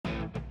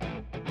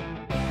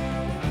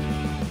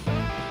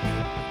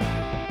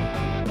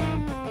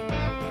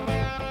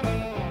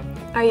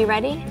Are you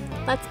ready?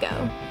 Let's go.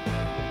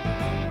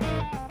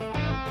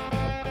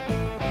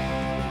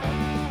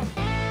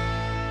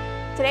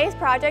 Today's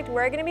project,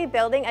 we're going to be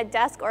building a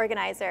desk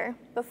organizer.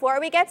 Before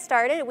we get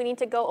started, we need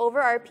to go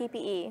over our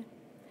PPE.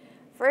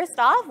 First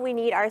off, we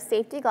need our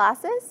safety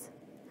glasses.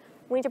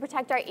 We need to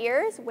protect our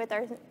ears with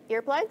our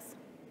earplugs.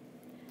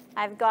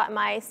 I've got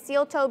my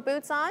steel-toe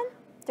boots on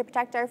to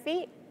protect our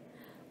feet.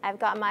 I've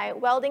got my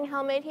welding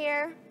helmet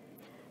here,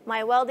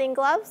 my welding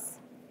gloves.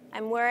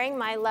 I'm wearing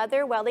my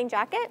leather welding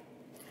jacket.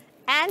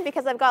 And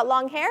because I've got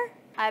long hair,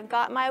 I've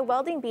got my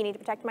welding beanie to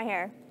protect my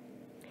hair.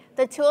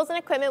 The tools and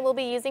equipment we'll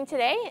be using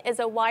today is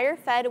a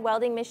wire-fed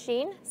welding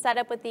machine set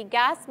up with the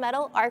gas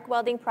metal arc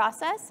welding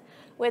process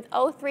with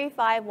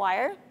 035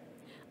 wire.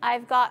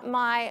 I've got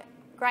my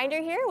grinder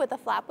here with a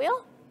flap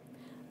wheel.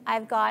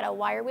 I've got a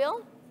wire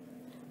wheel,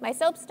 my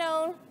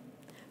soapstone,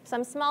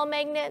 some small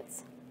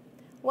magnets,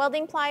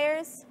 welding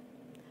pliers,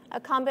 a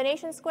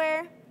combination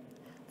square,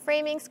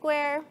 framing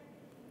square,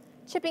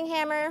 chipping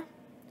hammer,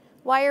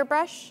 wire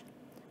brush,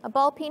 a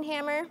ball peen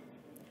hammer,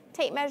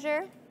 tape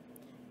measure,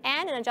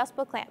 and an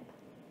adjustable clamp.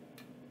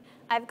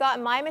 I've got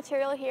my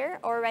material here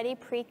already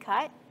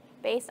pre-cut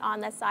based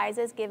on the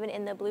sizes given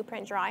in the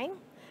blueprint drawing.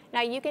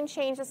 Now you can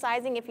change the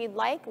sizing if you'd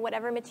like,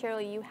 whatever material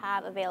you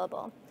have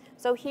available.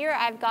 So here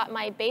I've got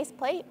my base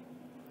plate,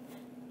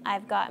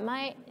 I've got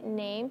my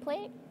name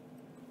plate,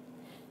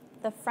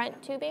 the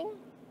front tubing,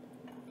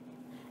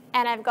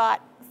 and I've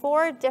got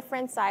 4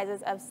 different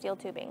sizes of steel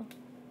tubing.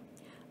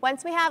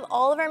 Once we have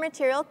all of our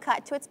material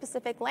cut to its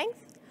specific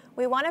length,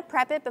 we want to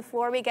prep it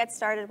before we get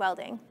started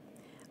welding.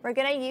 We're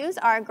going to use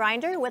our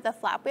grinder with a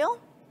flap wheel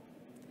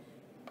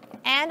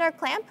and our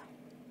clamp.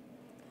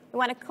 We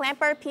want to clamp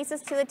our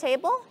pieces to the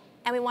table,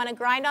 and we want to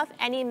grind off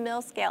any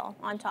mill scale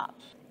on top.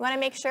 You want to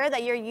make sure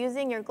that you're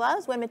using your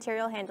gloves when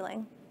material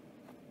handling.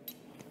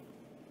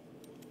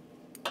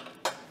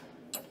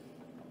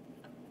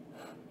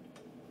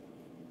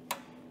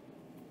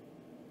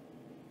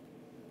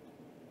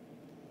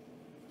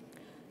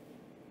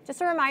 Just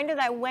a reminder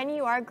that when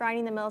you are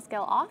grinding the mill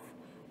scale off,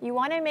 you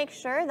want to make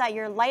sure that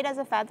you're light as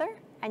a feather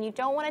and you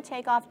don't want to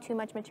take off too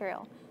much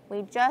material.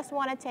 We just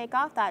want to take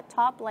off that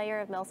top layer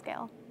of mill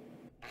scale.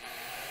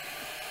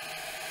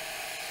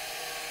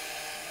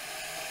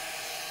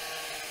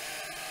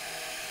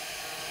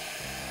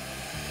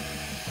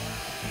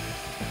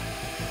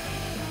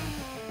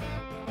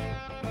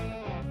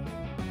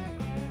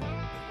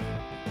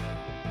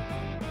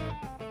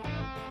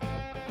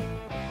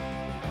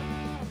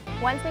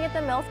 Once we get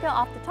the mill scale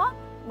off the top,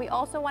 we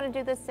also want to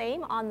do the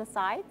same on the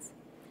sides,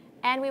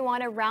 and we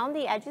want to round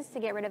the edges to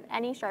get rid of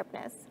any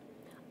sharpness.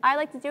 I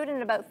like to do it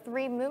in about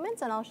 3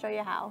 movements, and I'll show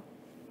you how.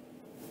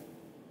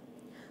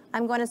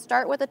 I'm going to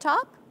start with the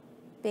top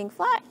being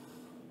flat,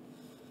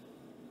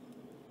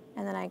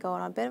 and then I go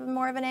on a bit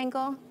more of an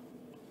angle,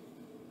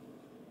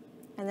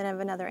 and then I have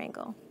another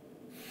angle.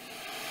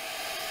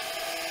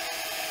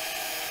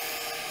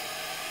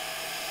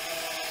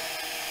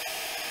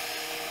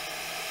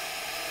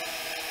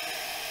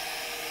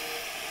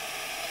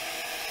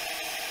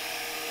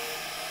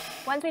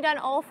 Once we've done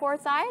all 4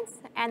 sides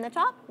and the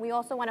top, we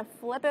also want to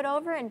flip it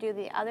over and do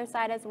the other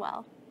side as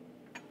well.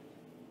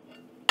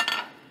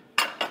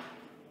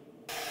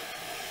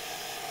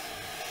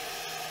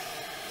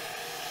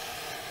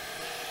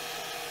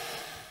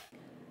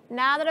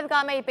 Now that I've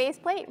got my base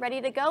plate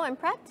ready to go and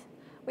prepped,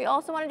 we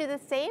also want to do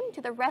the same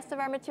to the rest of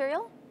our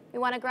material. We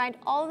want to grind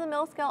all of the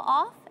mill scale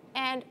off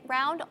and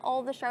round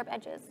all the sharp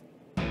edges.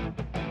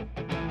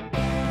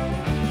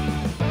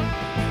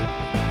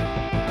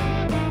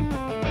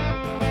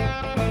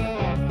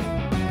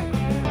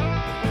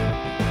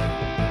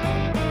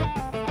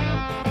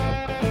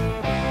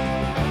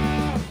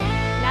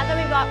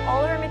 Got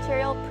all of our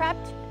material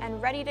prepped and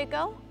ready to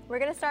go, we're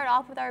going to start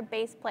off with our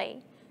base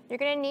plate. You're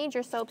going to need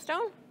your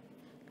soapstone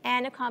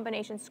and a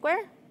combination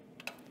square.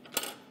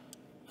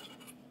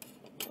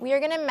 We are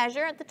going to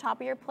measure at the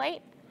top of your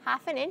plate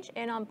 1/2 inch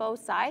in on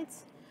both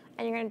sides,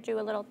 and you're going to do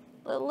a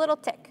little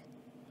tick,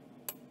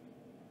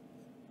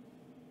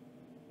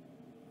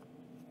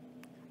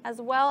 as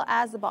well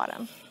as the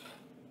bottom.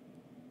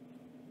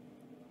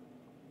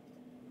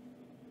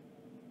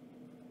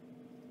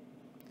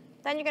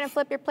 Then you're going to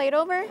flip your plate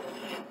over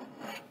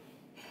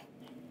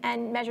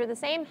and measure the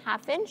same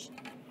 1/2 inch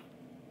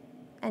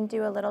and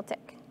do a little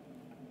tick.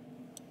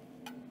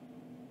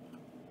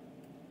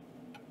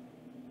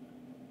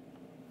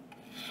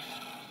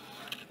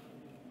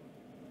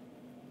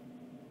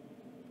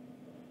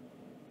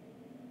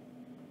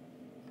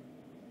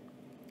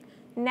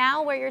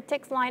 Now where your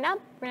ticks line up,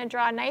 we're going to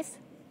draw nice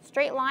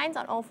straight lines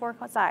on all 4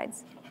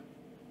 sides.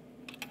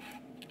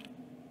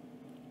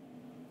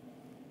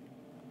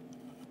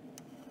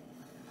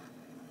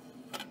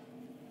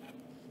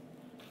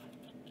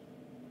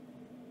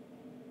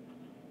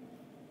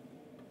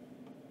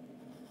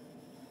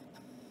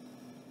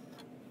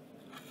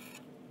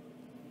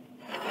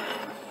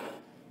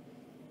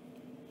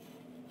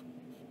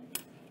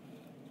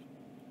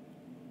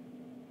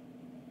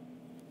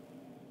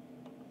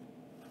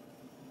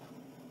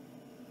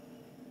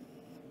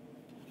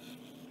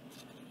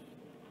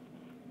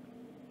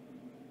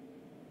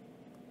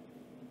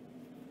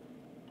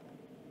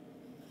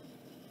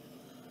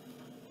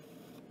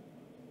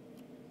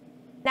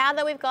 Now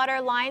that we've got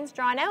our lines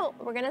drawn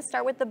out, we're going to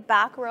start with the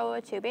back row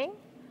of tubing.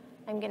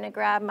 I'm going to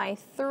grab my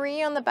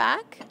 3 on the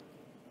back.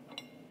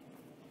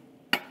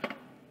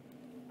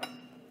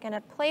 Going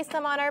to place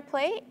them on our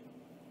plate.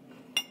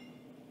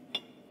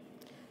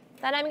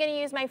 Then I'm going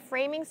to use my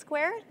framing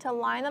square to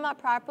line them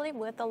up properly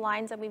with the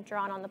lines that we've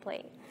drawn on the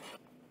plate.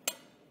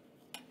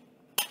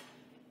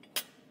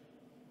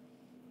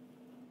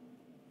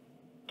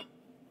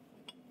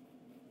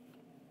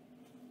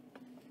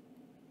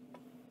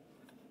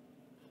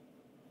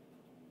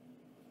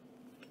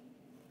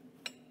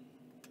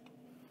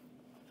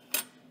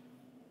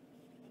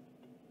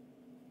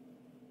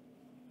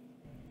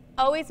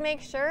 Always make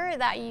sure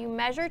that you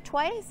measure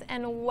twice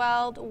and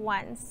weld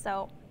once.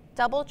 So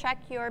double check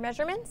your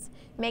measurements.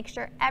 Make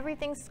sure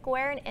everything's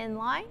square and in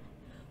line.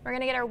 We're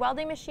going to get our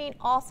welding machine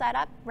all set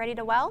up, ready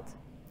to weld.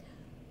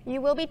 You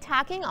will be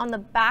tacking on the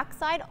back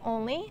side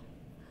only.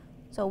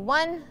 So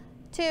 1,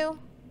 2,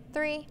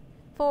 3,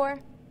 4,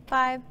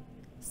 5,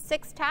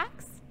 6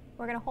 tacks.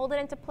 We're going to hold it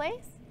into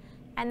place,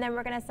 and then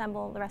we're going to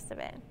assemble the rest of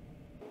it.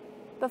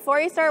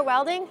 Before you start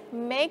welding,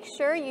 make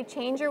sure you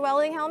change your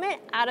welding helmet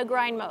out of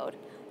grind mode.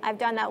 I've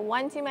done that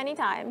one too many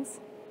times.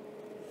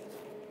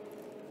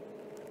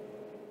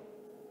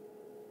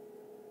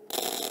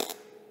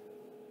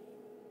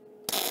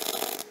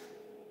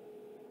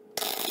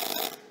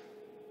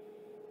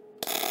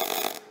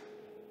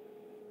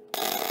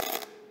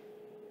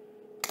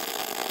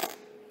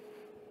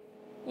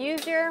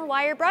 Use your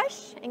wire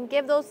brush and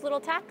give those little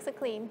tacks a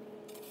clean.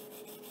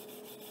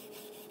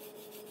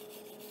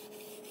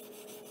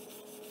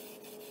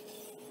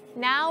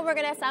 Now we're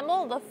going to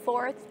assemble the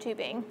 4th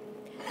tubing.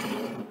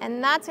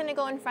 And that's going to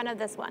go in front of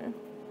this one.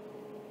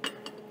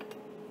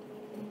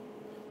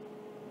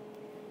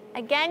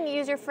 Again,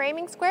 use your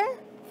framing square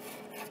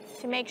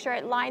to make sure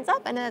it lines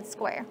up and then it's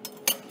square.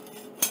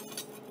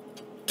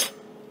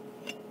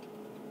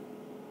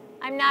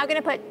 I'm now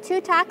going to put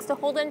 2 tacks to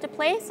hold it into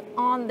place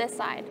on this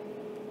side.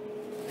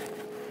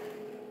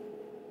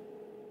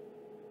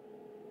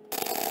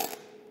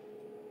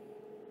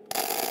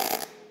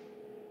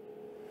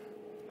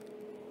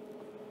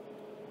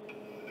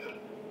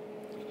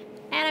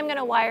 And I'm going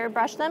to wire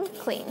brush them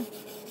clean.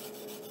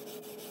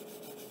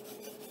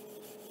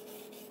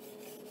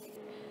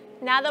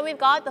 Now that we've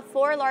got the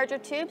 4 larger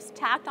tubes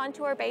tacked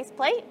onto our base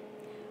plate,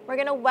 we're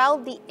going to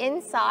weld the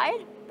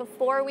inside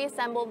before we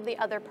assemble the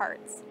other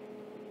parts.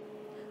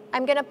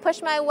 I'm going to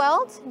push my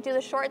weld, do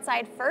the short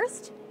side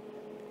first,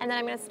 and then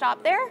I'm going to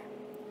stop there,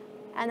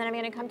 and then I'm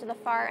going to come to the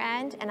far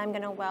end and I'm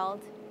going to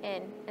weld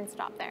in and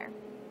stop there.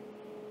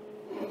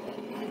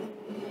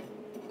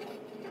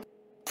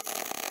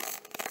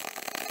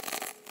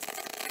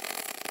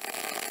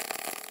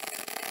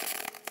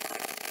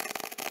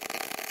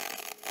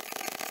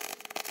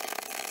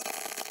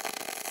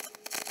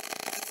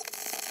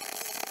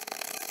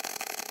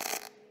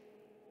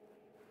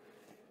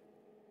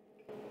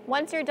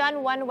 Once you're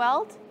done one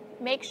weld,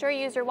 make sure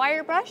you use your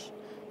wire brush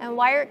and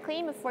wire it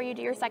clean before you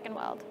do your second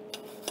weld.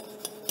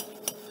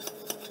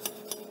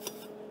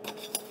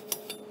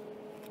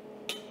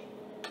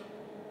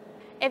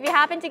 If you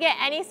happen to get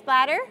any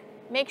splatter,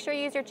 make sure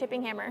you use your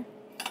chipping hammer.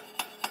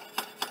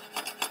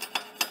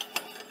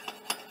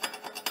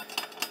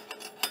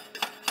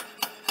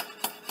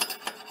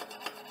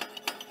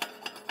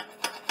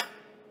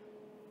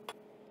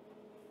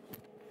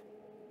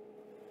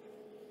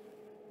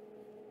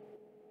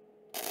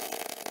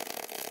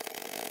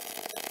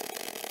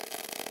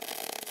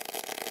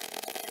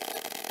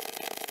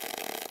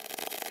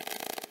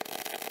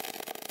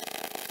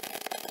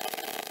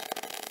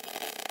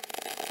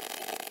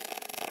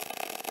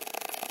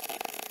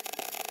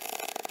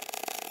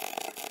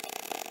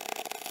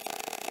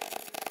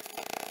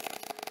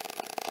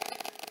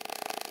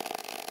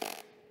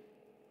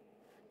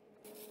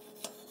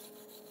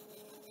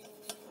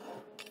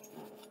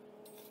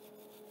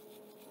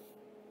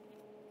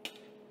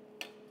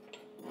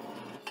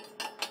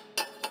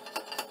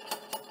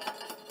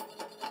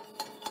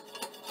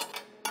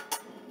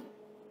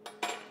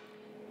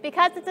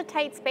 Because it's a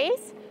tight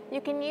space,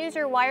 you can use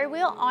your wire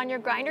wheel on your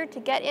grinder to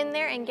get in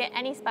there and get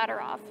any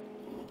spatter off.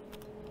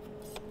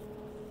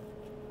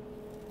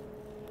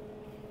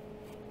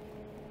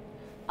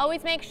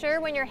 Always make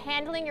sure when you're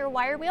handling your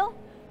wire wheel,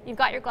 you've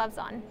got your gloves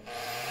on.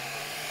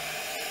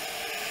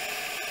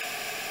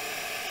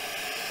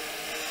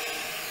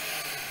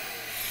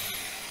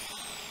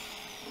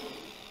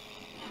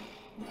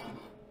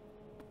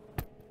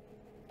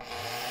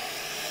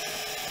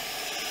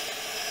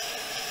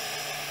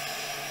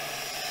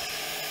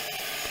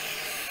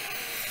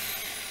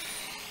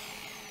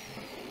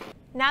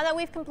 Now that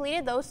we've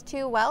completed those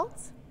 2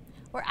 welds,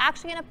 we're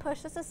actually going to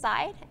push this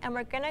aside and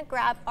we're going to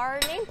grab our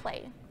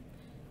nameplate.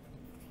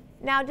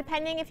 Now,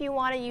 depending if you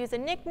want to use a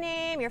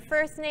nickname, your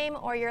first name,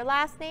 or your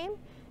last name,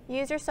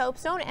 use your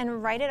soapstone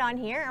and write it on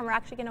here, and we're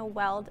actually going to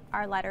weld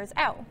our letters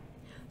out.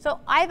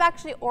 So I've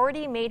actually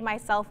already made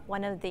myself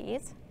one of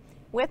these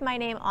with my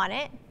name on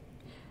it.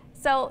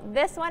 So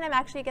this one I'm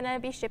actually going to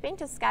be shipping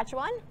to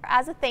Saskatchewan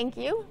as a thank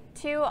you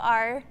to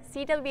our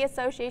CWB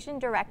Association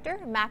director,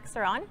 Max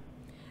Saron.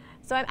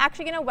 So I'm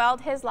actually going to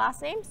weld his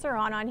last name,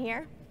 Saron, on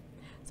here.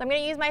 So I'm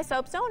going to use my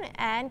soapstone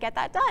and get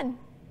that done.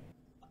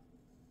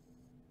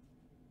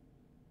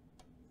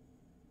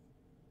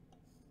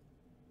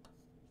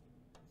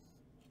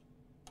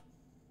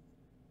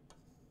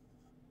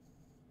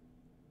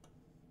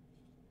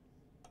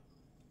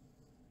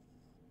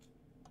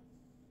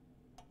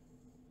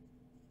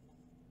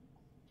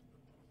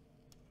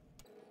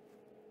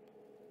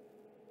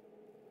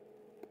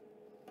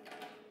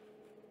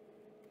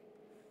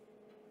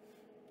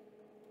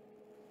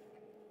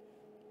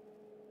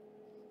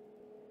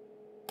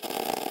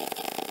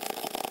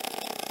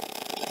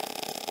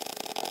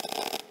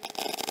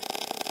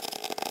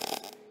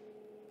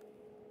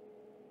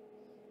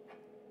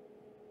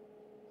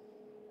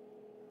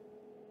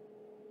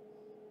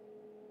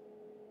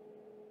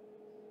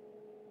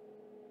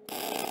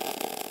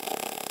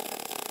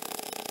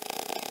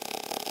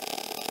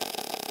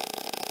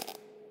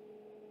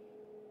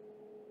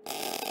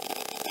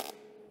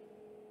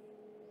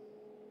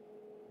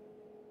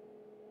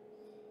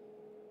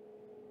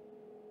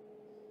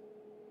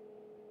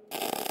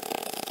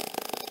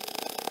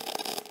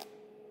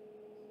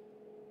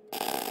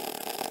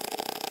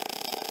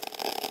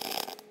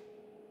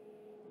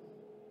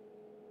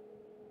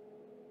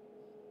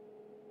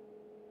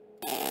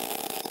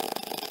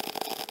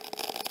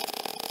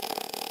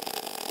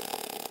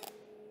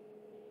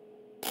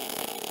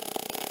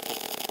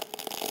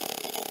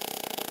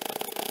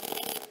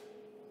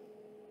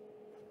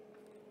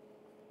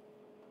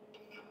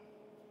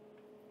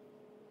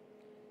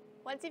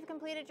 Once you've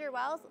completed your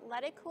welds,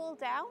 let it cool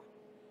down,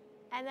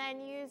 and then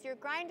use your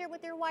grinder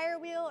with your wire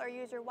wheel or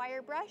use your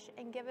wire brush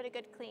and give it a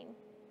good clean.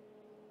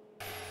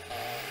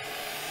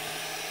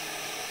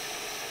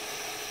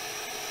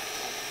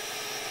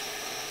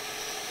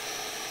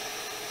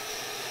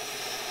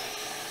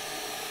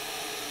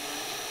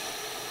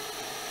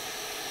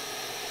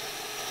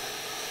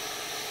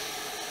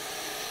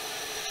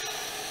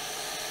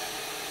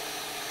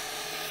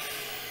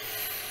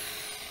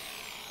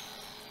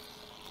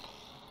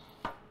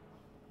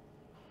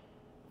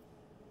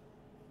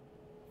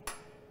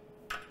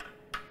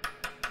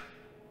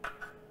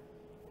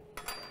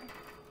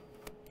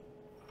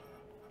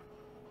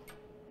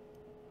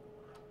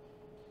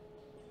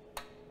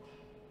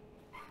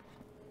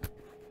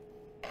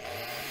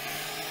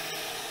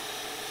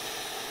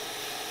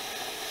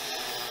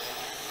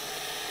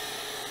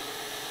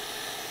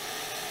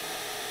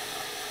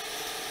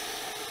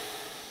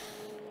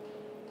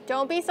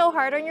 Don't be so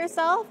hard on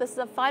yourself. This is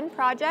a fun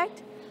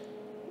project.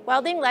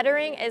 Welding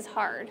lettering is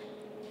hard.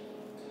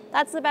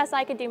 That's the best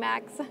I could do,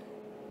 Max.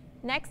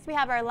 Next, we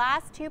have our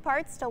last two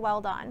parts to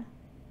weld on.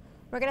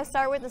 We're going to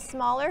start with the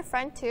smaller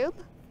front tube.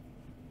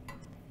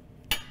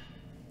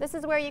 This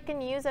is where you can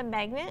use a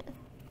magnet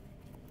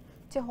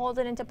to hold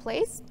it into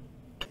place.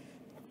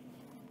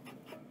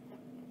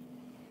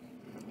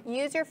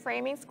 Use your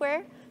framing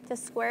square to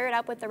square it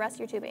up with the rest of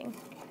your tubing.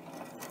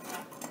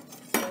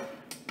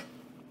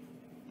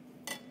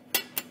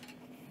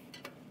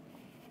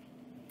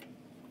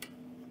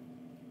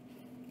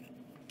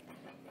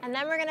 And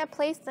then we're going to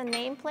place the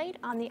nameplate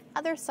on the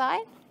other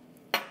side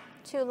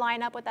to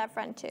line up with that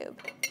front tube.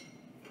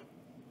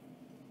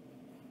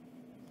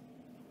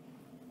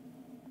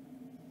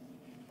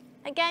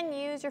 Again,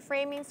 use your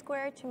framing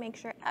square to make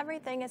sure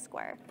everything is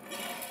square.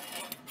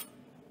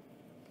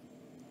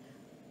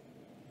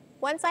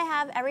 Once I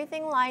have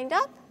everything lined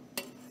up,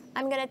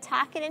 I'm going to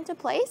tack it into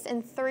place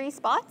in 3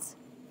 spots,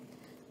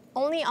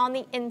 only on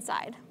the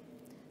inside.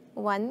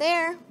 1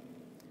 there,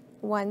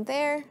 1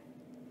 there,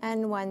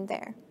 and 1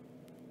 there.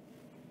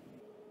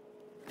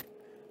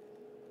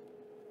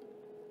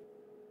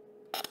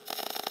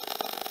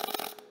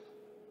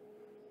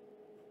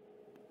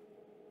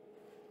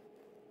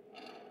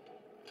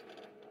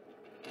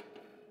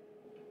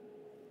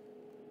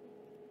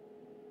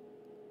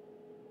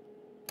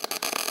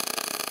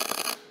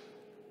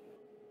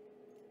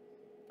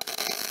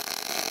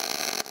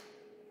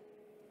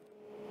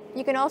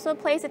 You can also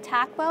place a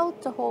tack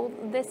weld to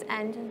hold this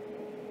end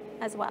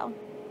as well.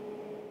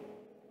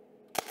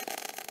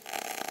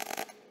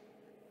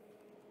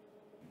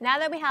 Now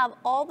that we have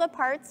all the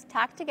parts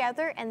tacked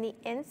together and the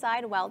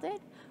inside welded,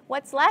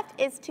 what's left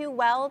is to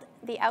weld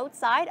the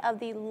outside of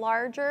the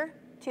larger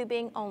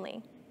tubing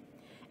only.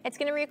 It's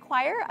going to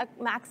require a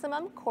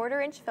maximum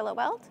 1/4 inch fillet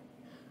weld.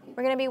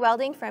 We're going to be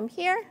welding from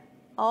here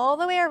all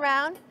the way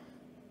around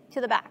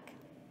to the back.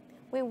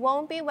 We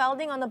won't be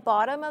welding on the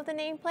bottom of the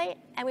nameplate,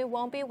 and we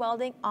won't be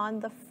welding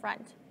on the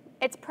front.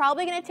 It's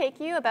probably going to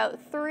take you about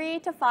 3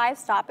 to 5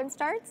 stop and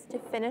starts to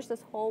finish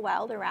this whole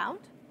weld around.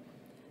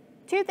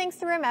 2 things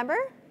to remember.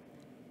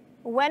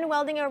 When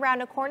welding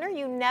around a corner,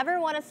 you never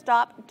want to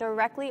stop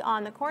directly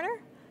on the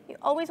corner. You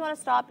always want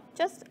to stop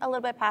just a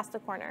little bit past the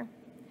corner.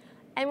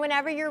 And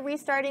whenever you're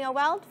restarting a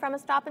weld from a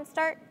stop and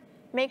start,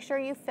 make sure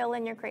you fill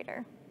in your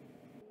crater.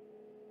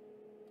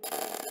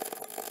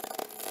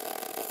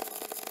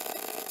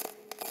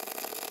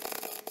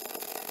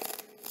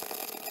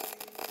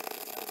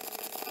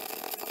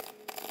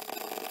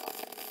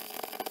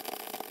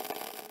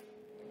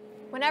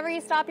 Whenever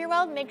you stop your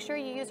weld, make sure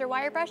you use your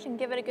wire brush and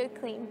give it a good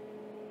clean.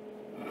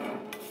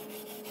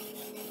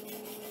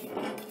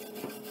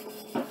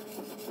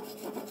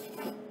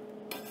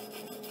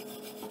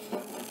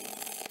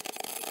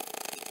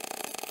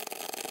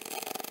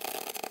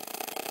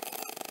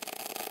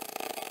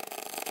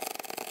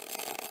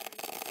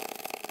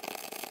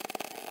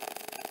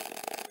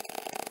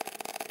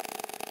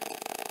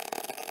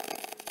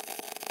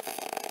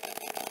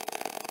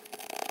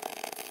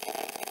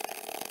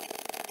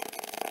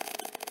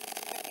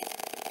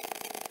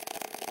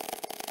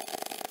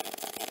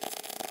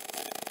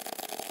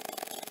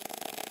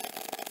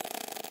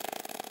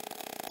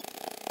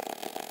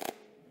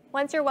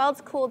 Once your weld's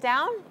cooled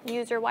down,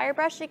 use your wire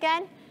brush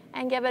again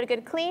and give it a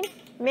good clean.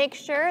 Make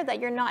sure that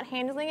you're not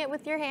handling it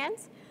with your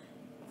hands.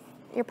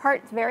 Your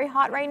part's very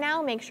hot right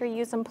now. Make sure you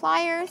use some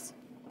pliers.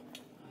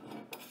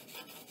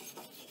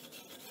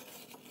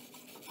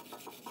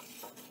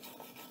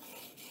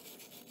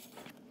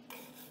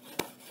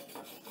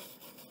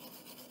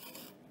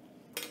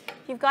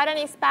 If you've got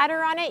any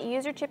spatter on it,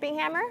 use your chipping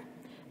hammer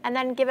and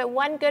then give it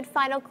one good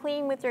final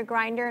clean with your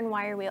grinder and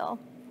wire wheel.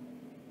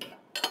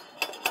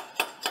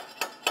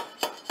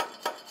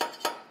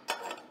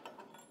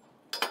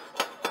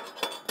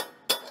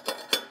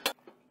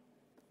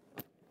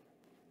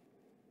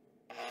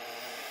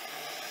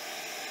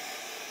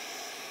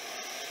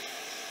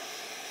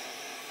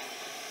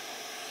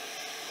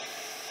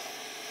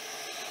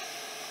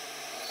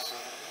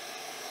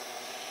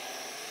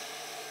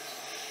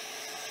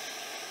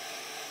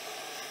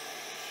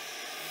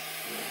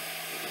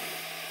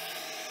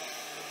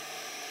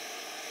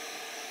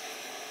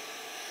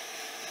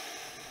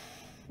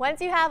 Once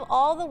you have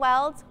all the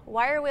welds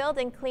wire wheeled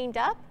and cleaned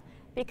up,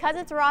 because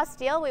it's raw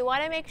steel, we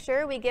want to make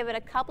sure we give it a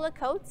couple of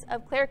coats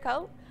of clear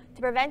coat to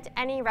prevent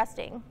any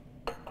rusting.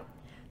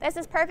 This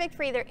is perfect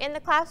for either in the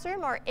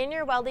classroom or in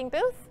your welding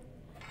booth.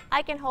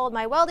 I can hold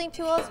my welding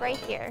tools right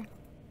here.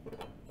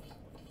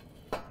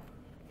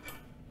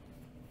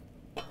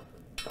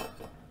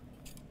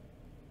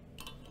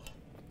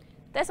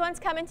 This one's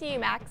coming to you,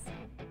 Max.